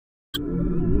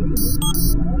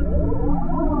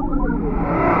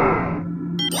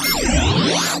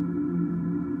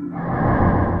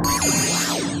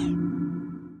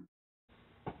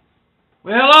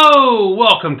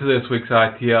welcome to this week's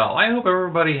ITL. I hope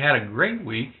everybody had a great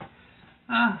week.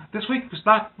 This week was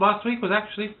not, last week was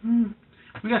actually,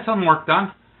 we got some work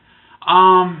done.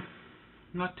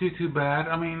 Not too bad.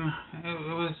 I mean, it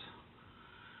was,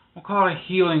 we'll call it a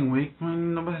healing week. I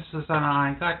mean, the missus and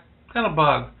I got a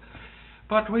bug,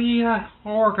 but we're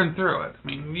working through it. I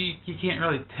mean, you can't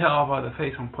really tell by the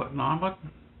face I'm putting on, but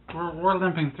we're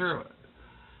limping through it.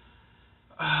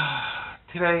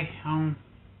 Today,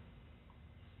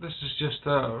 this is just,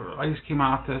 I just came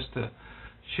out this to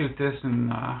shoot this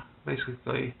and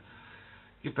basically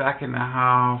get back in the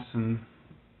house and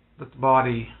let the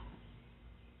body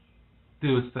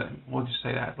do its thing. We'll just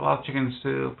say that. A lot of chicken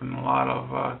soup and a lot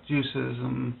of juices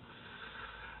and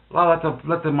a lot of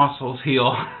let the muscles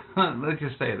heal. Let's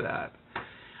just say that.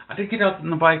 I did get out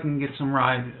on the bike and get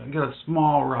a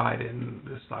small ride in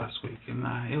this last week, and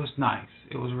it was nice.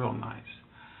 It was real nice.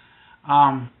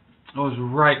 It was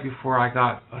right before I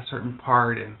got a certain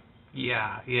part in.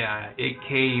 Yeah, it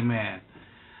came in.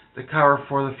 The cover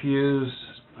for the fuse,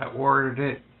 I ordered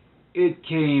it. It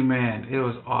came in. It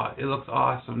looked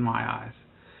awesome in my eyes.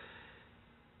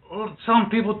 Well, some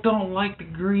people don't like the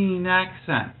green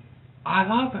accent. I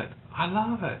love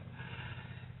it.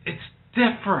 It's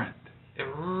different. It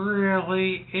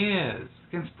really is.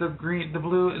 Against the green, the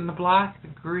blue, and the black, the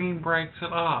green breaks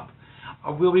it up.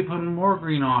 I will be putting more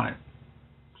green on it.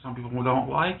 Some people don't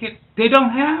like it. They don't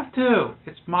have to.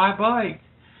 It's my bike.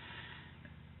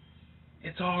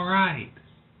 It's alright.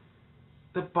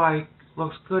 The bike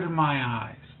looks good in my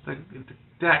eyes.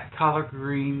 That color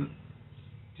green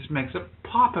just makes it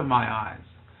pop in my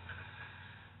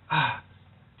eyes.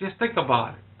 Just think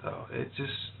about it, though. It's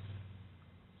just,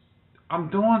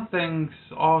 I'm doing things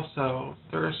also.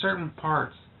 There are certain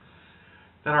parts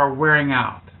that are wearing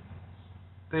out.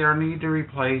 They need to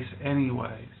replace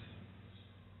anyways.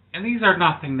 And these are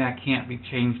nothing that can't be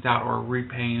changed out or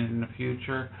repainted in the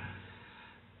future.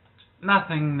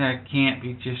 Nothing that can't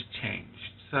be just changed.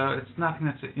 So it's nothing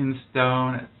that's in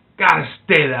stone. It's got to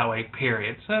stay that way,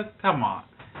 period. So come on.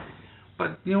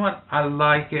 But you know what? I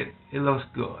like it. It looks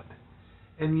good.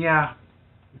 And yeah,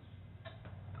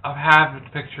 I'll have the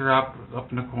picture up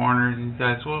in the corner. You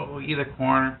guys, well, either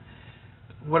corner,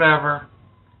 whatever.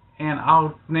 And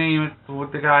I'll name it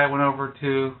what the guy went over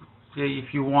to. Yeah,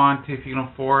 if you want to, if you can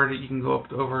afford it, you can go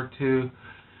over to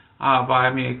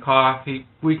Buymeacoffee.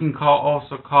 We can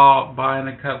also call buying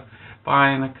a cup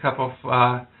of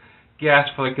gas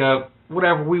for the goat,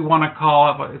 whatever we want to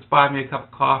call it, but it's buy me a cup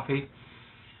of coffee.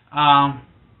 And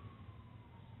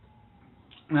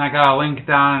I got a link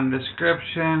down in the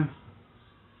description,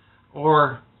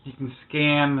 or you can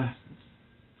scan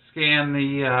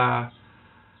the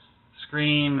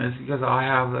screen, is because I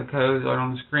have the codes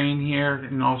on the screen here,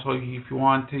 and also if you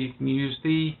want to, you can use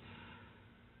the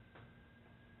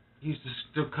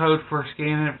code for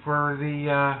scanning it for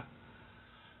the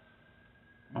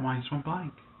mine's went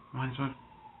blank.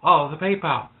 The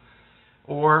PayPal,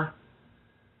 or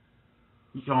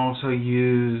you can also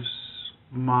use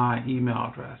my email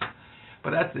address.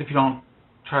 But that's if you don't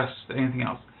trust anything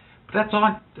else. That's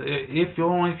on if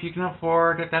you can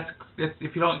afford it. That's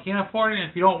if you can't afford it.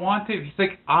 If you don't want to, if you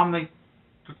think I'm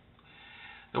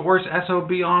the worst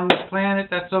SOB on this planet,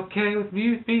 that's okay with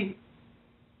me.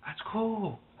 That's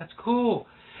cool.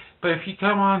 But if you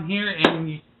come on here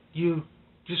and you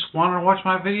just want to watch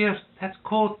my videos, that's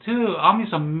cool too. I'm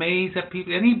just amazed that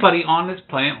anybody on this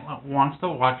planet wants to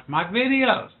watch my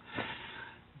videos.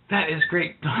 That is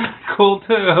great, cool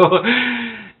too.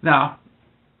 Now,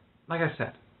 like I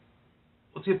said.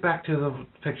 Let's get back to the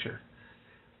picture.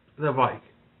 The bike.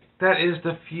 That is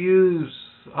the fuse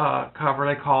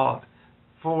cover, they call it,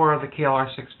 for the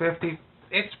KLR 650.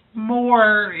 It's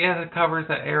more, it covers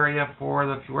that area for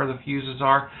where the fuses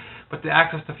are. But to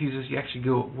access the fuses, you actually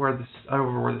go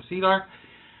over where the seat are.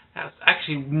 That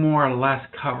actually more or less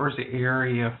covers the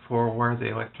area for where the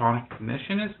electronic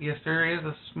ignition is. Yes, there is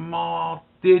a small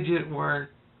digit where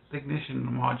the ignition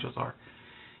modules are.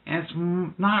 And it's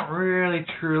not really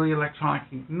truly electronic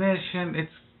ignition.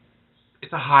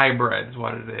 It's a hybrid is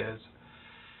what it is.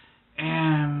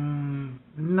 And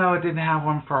no, it didn't have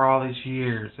one for all these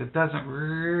years. It doesn't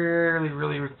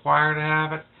really require to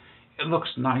have it. It looks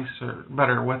nicer,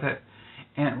 better with it.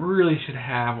 And it really should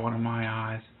have one in my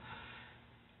eyes.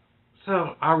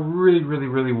 So I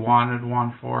really wanted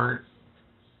one for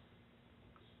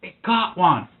it. It got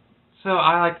one. So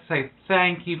I like to say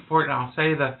thank you for it. And I'll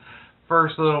say the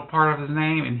first little part of his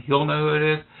name, and he'll know who it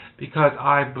is, because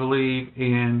I believe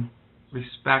in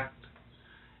respect,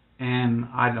 and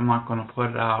I'm not going to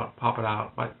pop it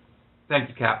out, but thank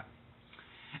you, Cap.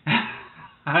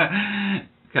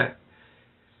 Okay.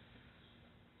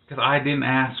 because I didn't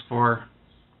ask for,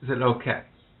 is it okay?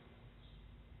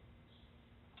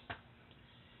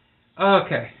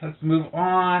 Okay, let's move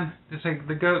on. Just like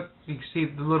the goat, you can see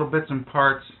the little bits and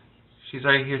parts. She's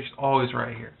right here. She's always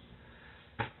right here.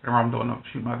 Remember, I'm doing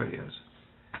shoot my videos.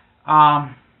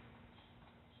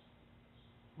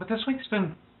 But this week's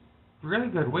been a really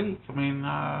good week. I mean,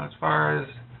 as far as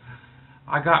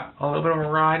I got a little bit of a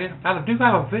ride in. I do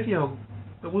have a video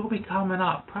that will be coming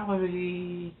up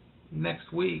probably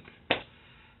next week.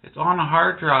 It's on a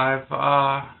hard drive.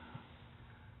 I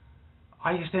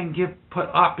just didn't put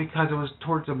up because it was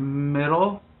towards the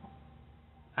middle.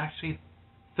 Actually,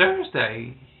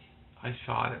 Thursday I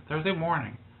shot it. Thursday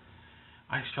morning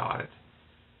I shot it.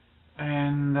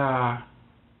 And I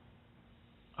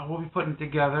will be putting it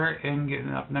together and getting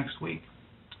it up next week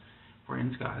for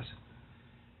you guys.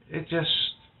 It just,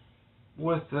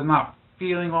 with the not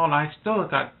feeling well, and I still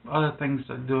got other things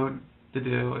to do,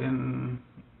 and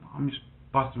I'm just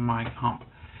busting my hump.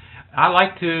 I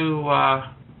like to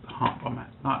hump.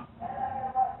 Not.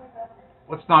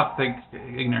 Let's not think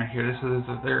ignorant here. This is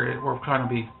we're trying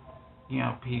to be,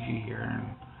 PG here, and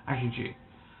actually G.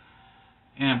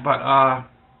 And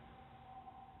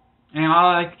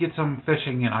I like to get some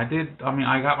fishing in. I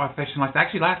got my fishing license.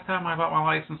 Actually, last time I bought my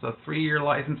license, a 3-year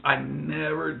license, I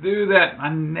never do that. I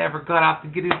never got out to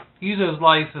use those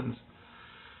license.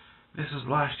 This is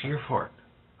last year for it.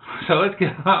 So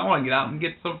I want to get out and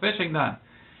get some fishing done.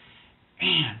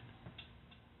 And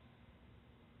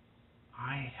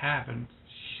I haven't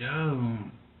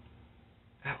shown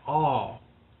at all,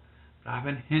 but I've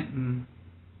been hinting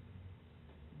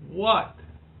what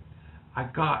I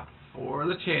got for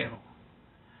the channel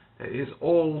that is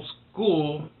old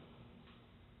school,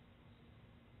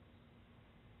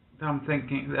 that I'm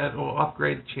thinking that will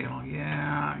upgrade the channel.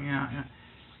 Yeah.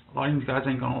 A lot of you guys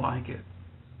ain't gonna like it.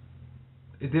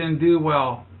 It didn't do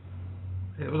well.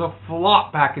 It was a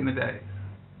flop back in the day.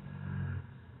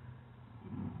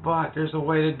 But there's a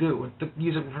way to do it with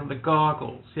using it from the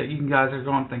goggles that you guys are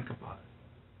going to think about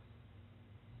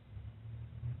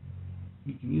it.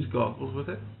 You can use goggles with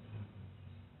it.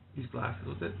 Use glasses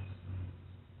with it.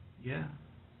 Yeah.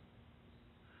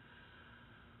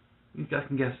 You guys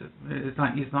can guess it. It's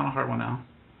not a hard one now.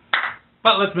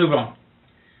 But let's move on.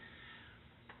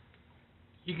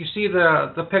 You can see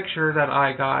the picture that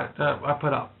I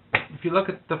put up. If you look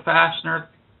at the fastener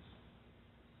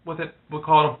with it, we'll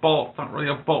call it a bolt. It's not really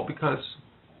a bolt because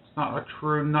it's not a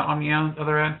true nut on the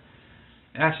other end.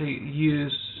 I actually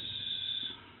use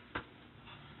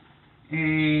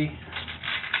a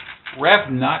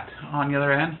rev nut on the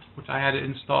other end, which I had to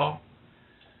install.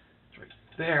 It's right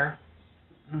there.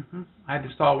 I had to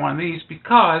install one of these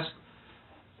because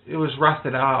it was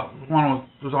rusted out. One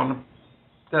was on the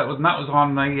nut was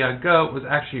on the goat was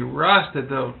actually rusted.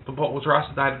 The bolt was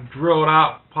rusted. I had to drill it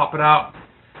out, pop it out.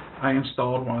 I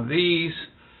installed one of these.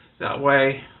 That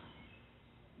way,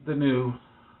 the new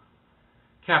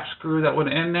cap screw that went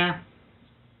in there,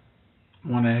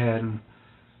 went ahead and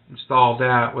installed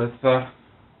that with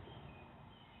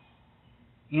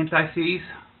anti-seize,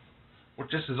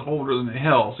 which just is older than the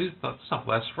hills. These stuff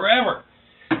lasts forever.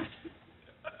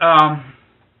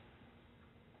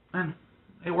 And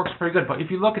it works pretty good. But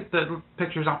if you look at the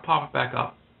pictures, I'll pop it back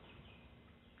up.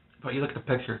 But you look at the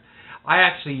picture, I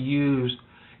actually used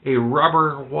a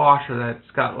rubber washer that's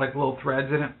got like little threads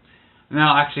in it, and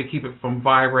that'll actually keep it from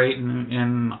vibrating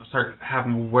and start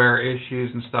having wear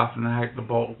issues and stuff, and the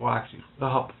bolt will actually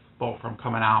help the bolt from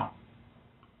coming out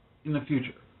in the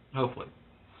future, hopefully.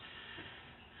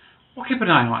 We'll keep an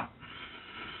eye on it.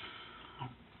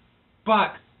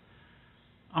 But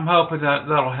I'm hoping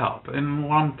that'll help. And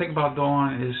what I'm thinking about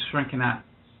doing is shrinking that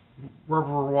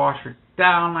rubber washer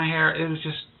down my hair. It was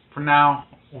just, for now,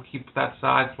 we'll keep that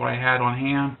size what I had on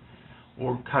hand.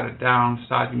 We'll cut it down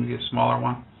size and get a smaller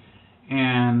one.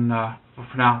 And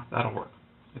for now, that'll work.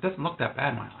 It doesn't look that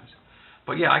bad in my eyes.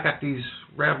 But yeah, I got these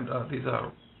rev nuts,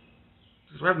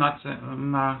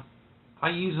 and I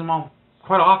use them all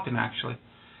quite often actually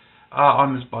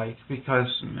on this bike because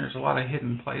there's a lot of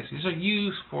hidden places. These are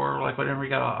used for like whenever you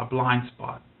got a blind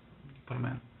spot, you put them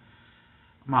in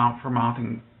for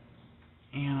mounting,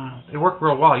 and they work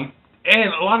real well.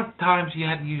 And a lot of times you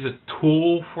have to use a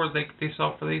tool they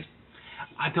sell for these.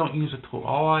 I don't use a tool.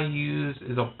 All I use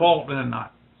is a bolt and a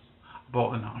nut.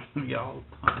 Bolt and a nut.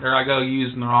 There I go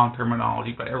using the wrong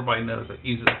terminology, but everybody knows that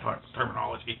uses the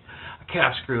terminology. A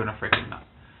cap screw and a freaking nut.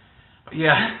 But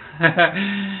yeah,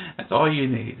 that's all you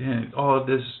need. And all of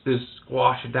this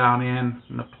squash it down in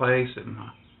the place, and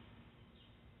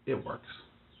it works.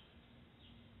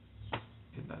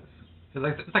 It does.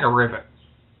 It's like a rivet.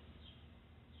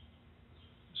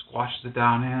 washes it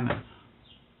down in, and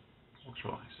works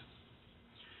real nice.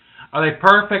 Are they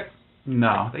perfect?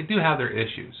 No, they do have their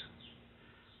issues,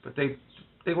 but they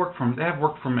work for me. They have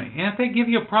worked for me. And if they give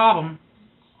you a problem,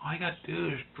 all you got to do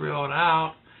is drill it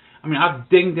out. I mean, I've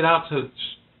dinged it out, so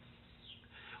it's,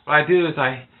 what I do is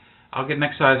I'll get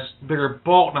next size bigger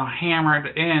bolt and I'll hammer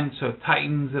it in so it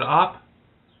tightens it up.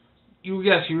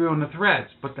 Yes, you ruin the threads,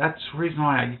 but that's the reason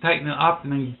why. You tighten it up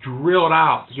and then you drill it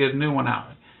out to get a new one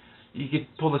out. You can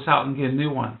pull this out and get a new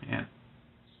one in.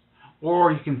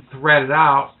 Or you can thread it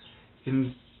out. You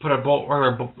can put a bolt or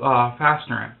a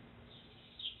fastener in.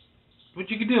 But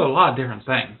you can do a lot of different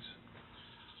things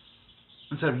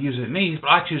instead of using these. But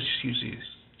I choose to use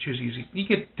these. You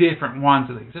get different ones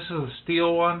of these. This is a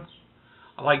steel one.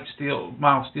 I like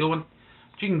mild steel one.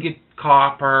 But you can get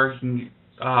copper. You can get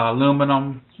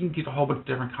aluminum. You can get a whole bunch of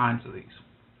different kinds of these.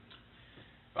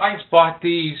 I just bought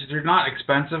these. They're not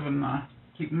expensive, and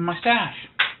keep them in my stash.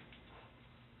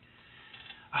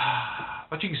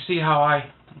 But you can see how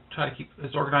I try to keep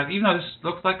this organized. Even though this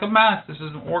looks like a mess, this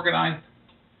is an organized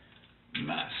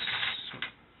mess.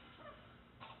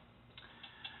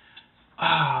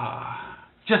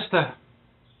 Just to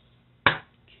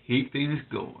keep things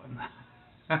going.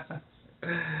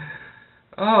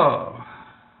 Oh.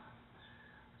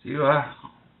 You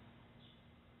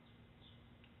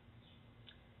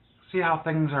see how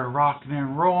things are rocking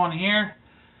and rolling here?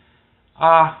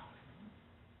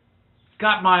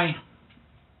 Got my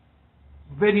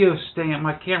video stand,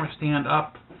 my camera stand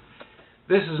up.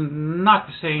 This is not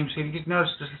the same, so you can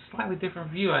notice there's a slightly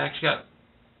different view. I actually got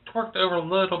torqued over a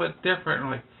little bit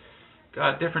differently.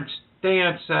 Got a different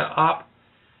stand set up.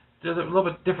 There's a little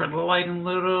bit different lighting, a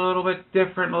little bit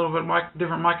different,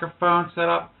 different microphone set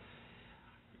up.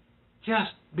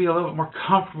 Just be a little bit more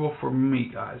comfortable for me,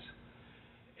 guys.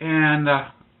 And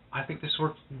I think this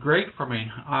works great for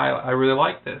me. I really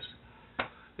like this.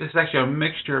 This is actually a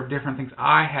mixture of different things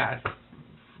I had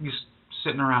just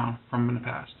sitting around from in the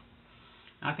past.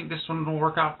 And I think this one will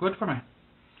work out good for me.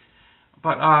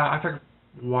 But I figured,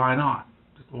 why not?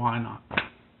 Just why not?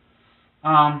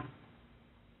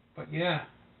 But yeah.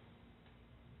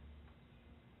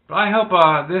 But I hope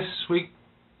this week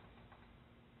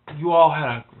you all had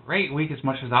a great week as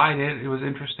much as I did. It was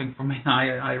interesting for me.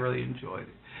 I really enjoyed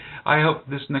it. I hope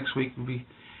this next week will be.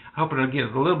 I hope it'll get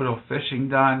a little bit of fishing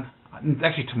done.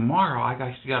 Actually, tomorrow I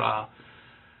actually got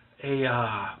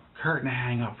a curtain to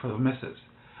hang up for the missus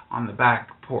on the back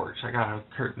porch. I got a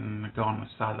curtain going on the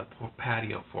side of the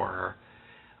patio for her.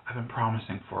 I've been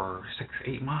promising for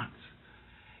 6-8 months,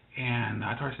 and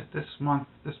I told her, I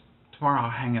said, tomorrow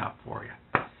I'll hang it up for you.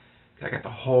 I got the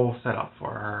whole setup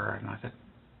for her, and I said,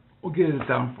 we'll get it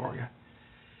done for you.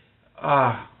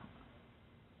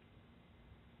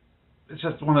 It's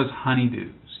just one of those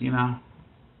honeydews, you know.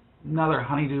 Another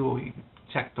honeydew will be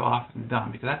checked off and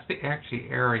done, because that's the actually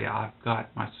area I've got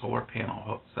my solar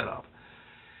panel set up.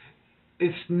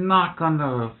 It's not going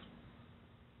to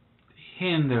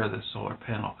hinder the solar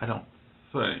panel, I don't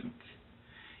think.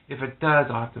 If it does,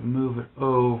 I'll have to move it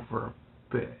over a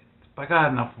bit. But I got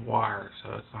enough wire,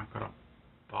 so it's not going to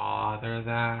bother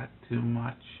that too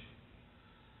much.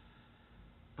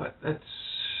 But it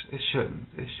shouldn't.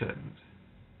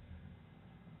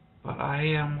 But I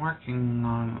am working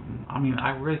on. I mean, I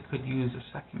really could use a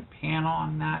second panel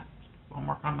on that. I'm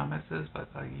working on the misses, but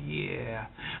yeah.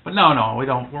 But no, we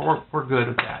don't. We're good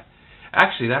with that.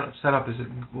 Actually, that setup is.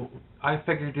 I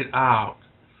figured it out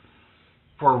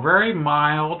for very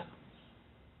mild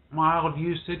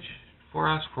usage for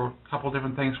us, for a couple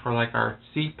different things, for like our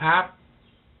CPAP.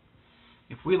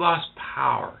 If we lost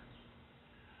power,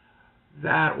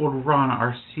 that would run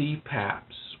our CPAPs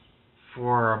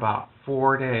for about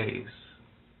 4 days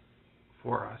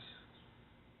for us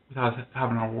without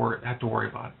having to have to worry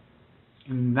about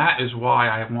it. And that is why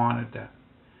I wanted that.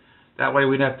 That way it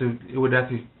would have to,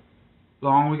 as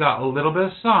long as we got a little bit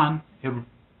of sun, it would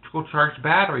go charge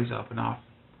batteries up enough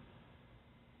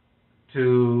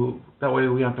to, that way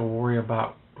we don't have to worry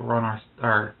about run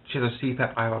our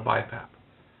CPAP. I have a BiPAP.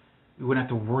 We wouldn't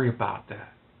have to worry about that.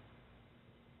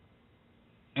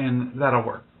 And that'll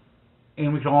work.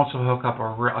 And we can also hook up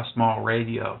a small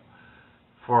radio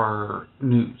for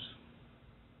news.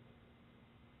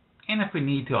 And if we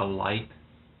need to, a light,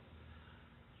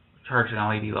 charge an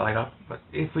LED light up. But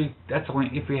that's only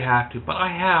if we have to. But I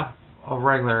have a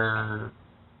regular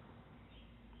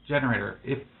generator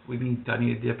if we need to. I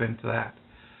need to dip into that.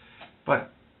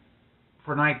 But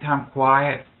for nighttime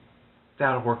quiet,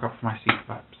 that'll work up for my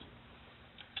CPAPs.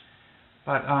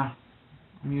 But I'm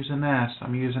using this,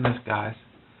 guys.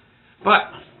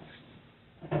 But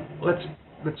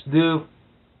let's do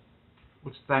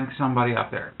let's thank somebody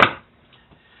out there.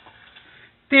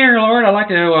 Dear Lord, I'd like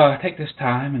to take this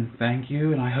time and thank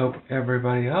you, and I hope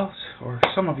everybody else, or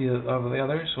some of you of the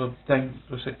others, will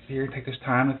sit here and take this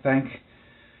time to thank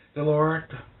the Lord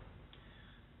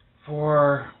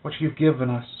for what you've given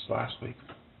us this last week.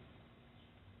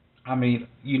 I mean,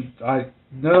 I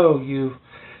know Mrs.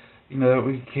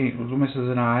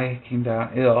 and I came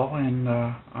down ill, and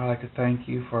I'd like to thank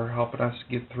you for helping us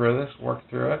get through this, work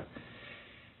through it,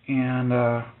 and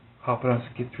helping us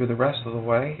get through the rest of the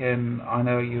way. And I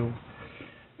know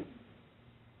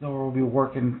we'll be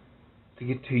working to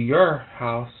get to your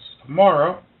house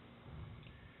tomorrow,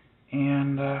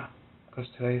 and because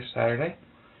today's Saturday.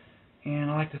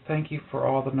 And I'd like to thank you for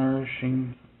all the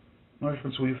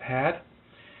nourishments we've had.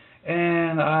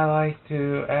 And I'd like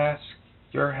to ask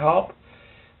your help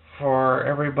for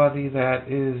everybody that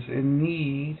is in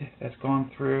need, that's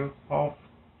gone through all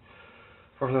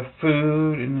for the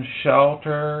food and the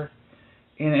shelter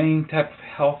and any type of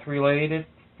health related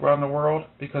around the world,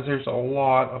 because there's a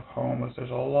lot of homeless,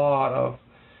 there's a lot of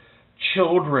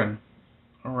children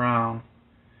around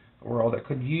the world that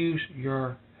could use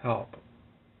your help.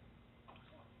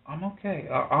 I'm okay.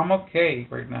 I'm okay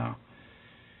right now.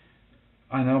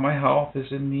 I know my health is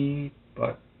in need,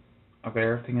 but I've got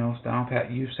everything else down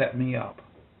pat. You set me up.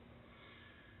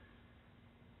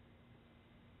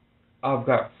 I've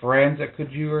got friends that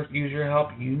could use your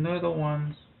help. You know the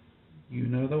ones. You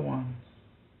know the ones.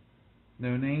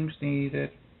 No names needed.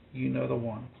 You know the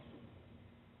ones.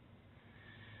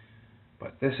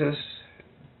 But this is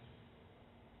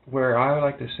where I would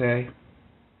like to say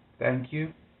thank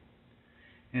you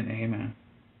and amen.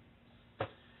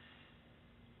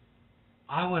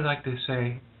 I would like to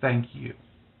say thank you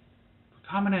for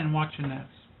coming in and watching this.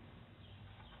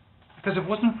 Because if it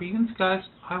wasn't for you guys,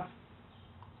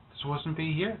 this wouldn't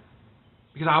be here.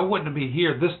 Because I wouldn't be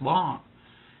here this long.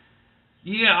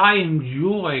 Yeah, I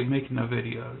enjoy making the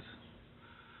videos.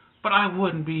 But I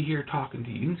wouldn't be here talking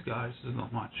to you guys as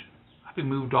much. I'd be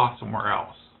moved off somewhere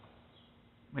else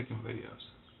making videos.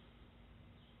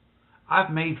 I've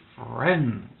made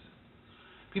friends.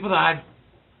 People that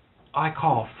I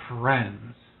call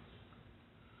friends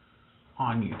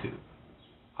on YouTube.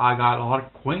 I got a lot of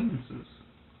acquaintances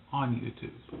on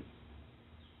YouTube.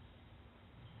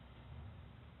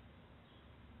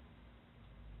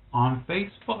 On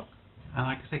Facebook. I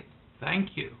like to say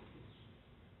thank you.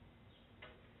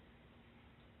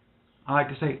 I like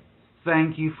to say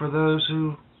thank you for those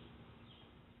who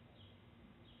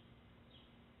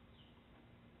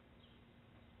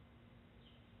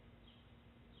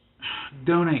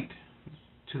donate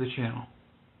to the channel.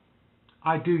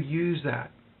 I do use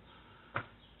that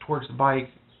towards the bike,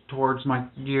 towards my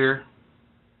gear.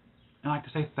 And I like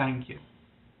to say thank you.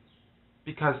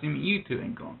 Because you two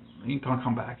ain't gonna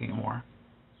come back anymore.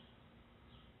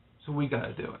 So we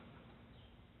gotta do it.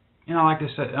 And I like to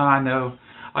say, I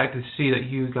like to see that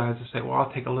you guys will say, well,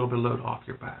 I'll take a little bit of load off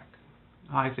your back.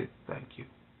 I say thank you.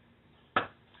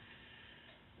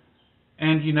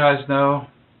 And you guys know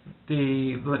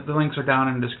the links are down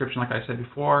in the description, like I said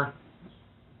before.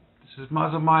 This is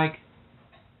Muzzle Mike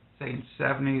saying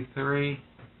 73,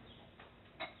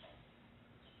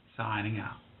 signing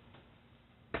out.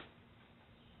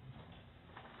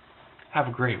 Have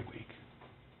a great week.